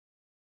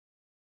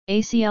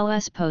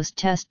ACLS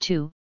Post-Test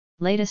 2,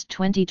 latest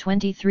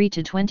 2023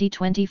 to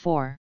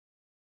 2024.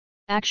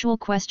 Actual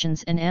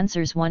questions and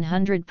answers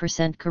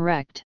 100%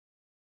 correct.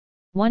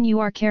 1. You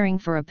are caring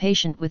for a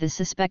patient with a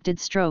suspected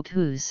stroke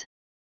whose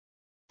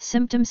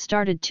symptoms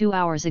started 2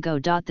 hours ago.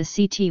 The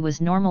CT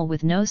was normal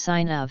with no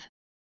sign of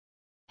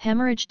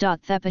hemorrhage.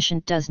 The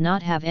patient does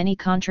not have any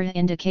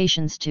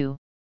contraindications to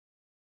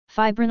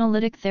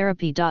fibrinolytic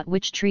therapy.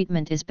 Which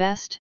treatment is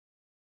best?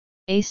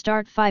 A.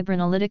 Start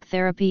fibrinolytic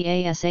therapy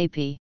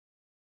ASAP.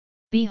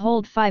 B.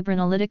 Hold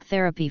fibrinolytic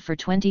therapy for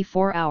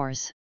 24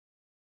 hours.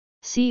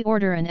 C.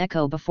 Order an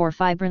echo before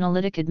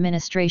fibrinolytic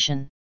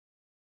administration.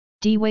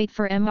 D. Wait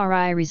for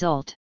MRI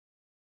result.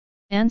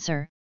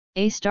 Answer: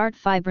 A. Start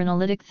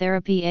fibrinolytic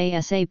therapy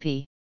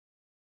ASAP.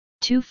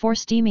 2. For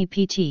STEMI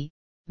PT,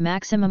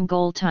 maximum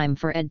goal time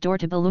for ED door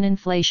to balloon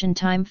inflation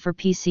time for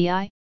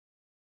PCI?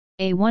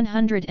 A.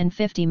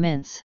 150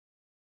 mins.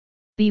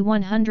 B.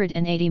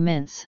 180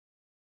 mins.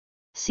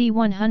 C.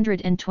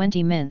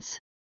 120 mins.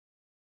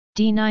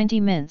 D.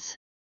 90 mins.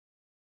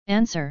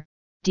 Answer: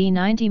 D.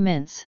 90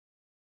 mins.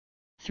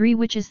 3.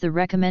 Which is the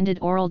recommended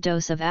oral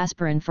dose of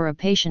aspirin for a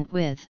patient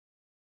with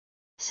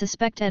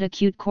suspected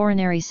acute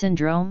coronary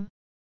syndrome?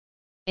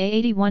 A.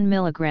 81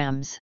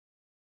 mg.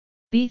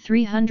 B.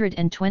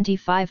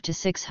 325 to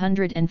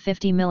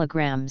 650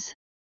 mg.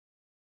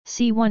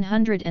 C.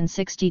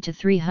 160 to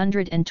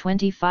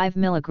 325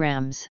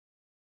 mg.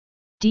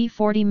 D.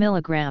 40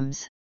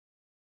 mg.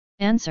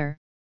 Answer: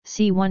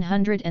 C.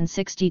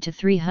 160 to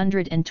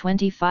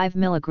 325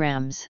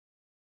 mg.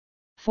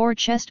 4.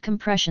 Chest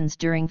compressions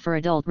during for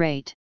adult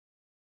rate.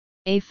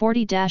 A.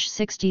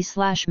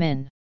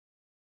 40-60/min.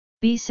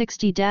 B.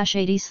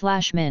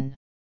 60-80/min.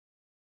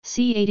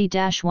 C.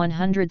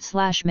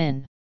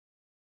 80-100/min.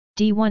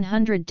 D.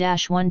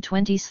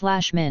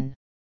 100-120/min.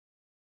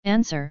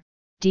 Answer: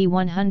 D.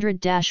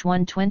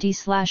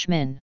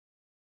 100-120/min.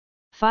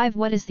 5.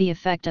 What is the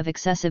effect of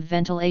excessive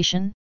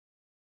ventilation?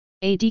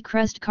 A.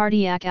 Decreased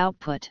cardiac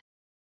output.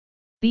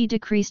 B.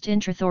 Decreased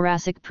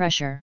intrathoracic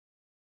pressure.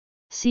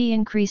 C.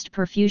 Increased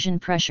perfusion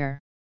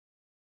pressure.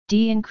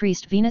 D.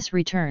 Increased venous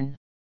return.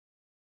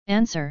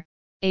 Answer: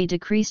 A.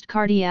 Decreased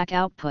cardiac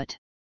output.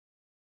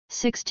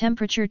 6.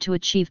 Temperature to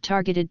achieve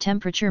targeted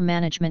temperature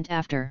management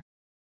after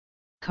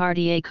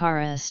cardiac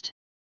arrest.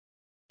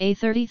 A.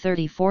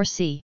 30-34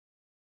 C.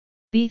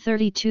 B.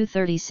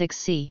 32-36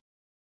 C.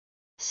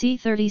 C.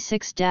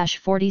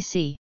 36-40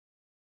 C.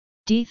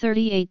 D.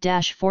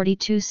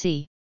 38-42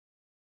 C.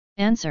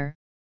 Answer: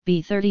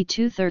 B.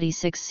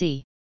 32-36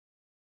 C.